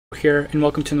here, and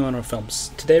welcome to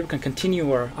NOandROfilms. Today we're going to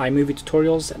continue our iMovie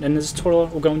tutorials, and in this tutorial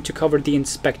we're going to cover the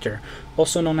inspector,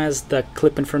 also known as the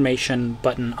clip information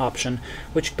button option,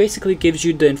 which basically gives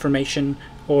you the information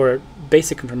or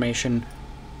basic information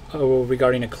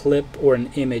regarding a clip or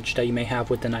an image that you may have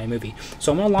within iMovie.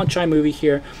 So I'm going to launch iMovie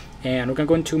here, and we're going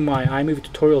to go into my iMovie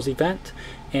tutorials event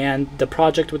and the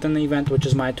project within the event, which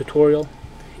is my tutorial.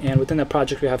 And within that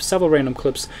project we have several random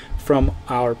clips from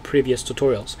our previous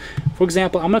tutorials. For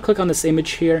example, I'm going to click on this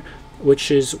image here,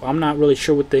 which is, I'm not really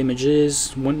sure what the image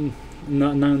is,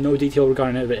 no detail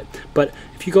regarding it, but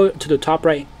if you go to the top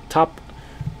right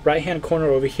hand corner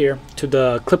over here to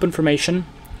the clip information,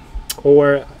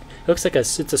 or it looks like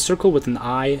it's a circle with an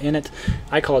eye in it,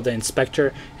 I call it the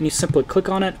inspector, and you simply click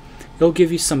on it. It'll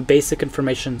give you some basic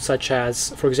information such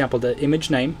as, for example, the image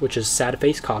name, which is sad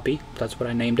face copy, that's what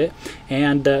I named it,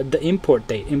 and the import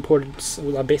date. Imports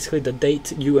basically the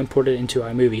date you imported into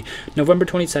iMovie, November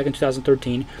 22nd,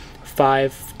 2013,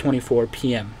 5:24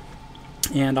 p.m.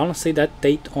 And honestly, that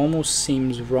date almost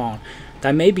seems wrong.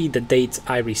 That may be the date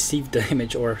I received the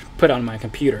image or put on my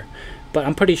computer. But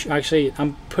I'm pretty sure,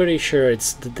 I'm pretty sure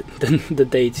it's the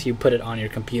dates you put it on your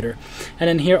computer. And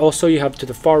then here also you have to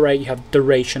the far right, you have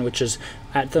duration, which is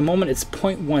at the moment it's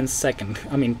 0.1 second.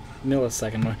 I mean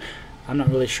millisecond. I'm not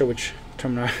really sure which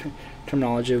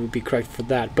terminology would be correct for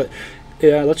that. But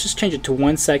let's just change it to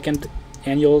 1 second,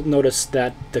 and you'll notice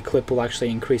that the clip will actually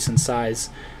increase in size,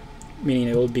 meaning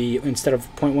it will be, instead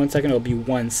of 0.1 second, it will be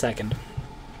 1 second.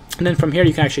 And then from here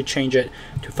you can actually change it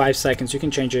to 5 seconds. You can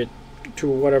change it to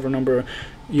whatever number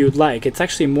you'd like. It's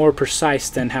actually more precise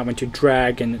than having to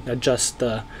drag and adjust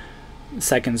the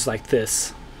seconds like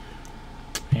this.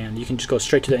 And you can just go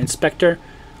straight to the inspector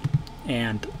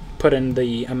and put in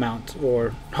the amount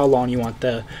or how long you want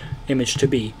the image to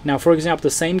be. Now, for example,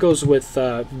 the same goes with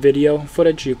video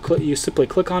footage. You simply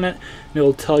click on it, and it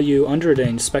will tell you under the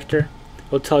inspector,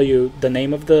 it will tell you the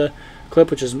name of the clip,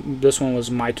 which is, this one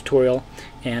was my tutorial,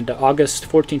 and August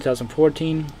 14,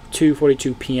 2014,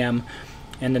 2:42 p.m.,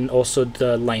 and then also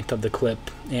the length of the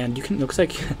clip. And you can, looks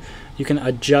like you can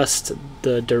adjust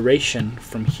the duration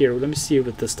from here. Let me see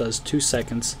what this does. 2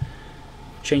 seconds.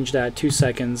 Change that 2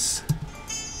 seconds.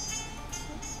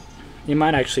 You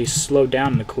might actually slow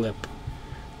down the clip.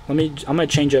 I'm gonna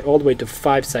change it all the way to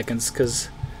 5 seconds, because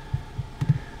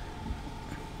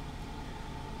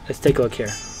let's take a look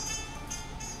here.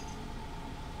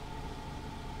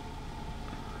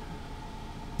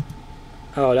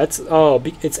 Oh,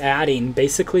 it's adding,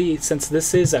 basically, since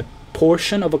this is a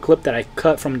portion of a clip that I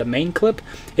cut from the main clip,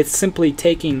 it's simply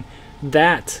taking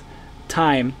that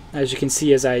time, as you can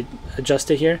see as I adjust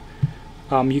it here.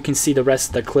 You can see the rest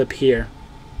of the clip here.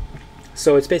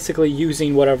 So it's basically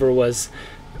using whatever was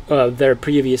there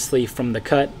previously from the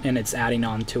cut, and it's adding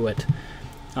on to it.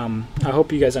 I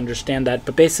hope you guys understand that,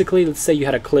 but basically, let's say you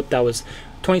had a clip that was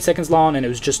 20 seconds long and it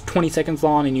was just 20 seconds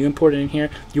long and you imported it in here,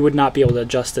 you would not be able to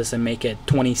adjust this and make it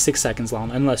 26 seconds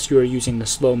long unless you were using the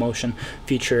slow motion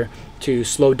feature to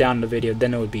slow down the video.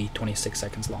 Then it would be 26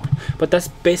 seconds long. But that's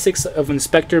basics of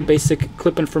inspector, basic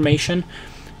clip information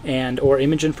and or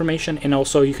image information, and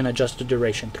also you can adjust the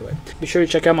duration through it. Be sure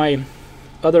to check out my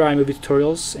other iMovie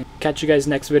tutorials, and catch you guys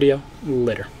next video.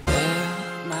 Later.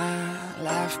 Let my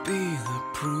life be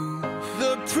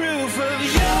the proof of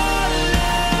your love.